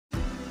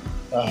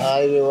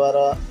Hi,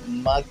 Vivara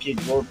Maki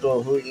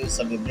Goto, who is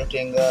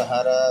celebrating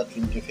her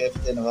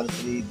 25th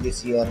anniversary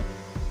this year,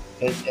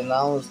 has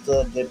announced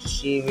that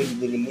she will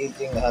be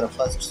releasing her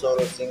first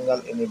solo single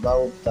in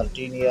about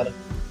 13 years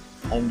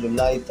on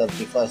July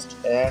 31st,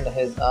 and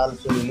has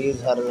also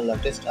released her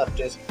latest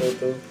artist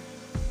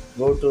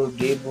Goto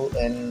debut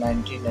in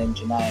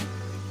 1999.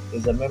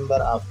 Is a member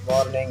of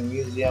Morning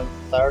Museum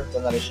third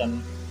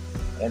generation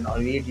and a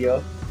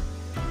video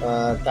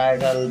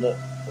titled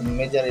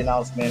Major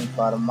Announcement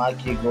for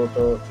Maki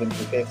Goto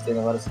 25th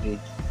Anniversary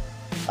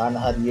on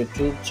her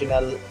YouTube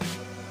channel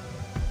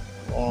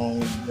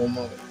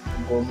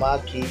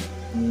Gomaki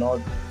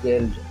Not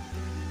Guild.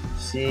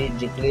 She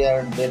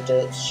declared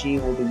that she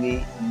would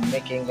be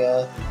making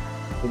a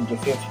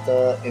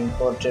 25th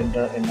important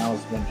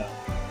announcement.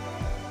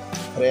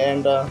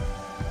 Friend,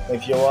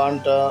 if you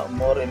want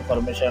more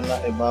information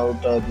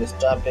about this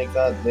topic,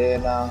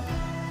 then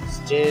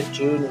stay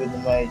tuned with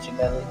my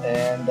channel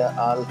and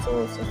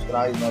also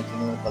subscribe my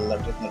channel for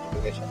latest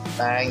notification.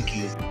 Thank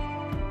you.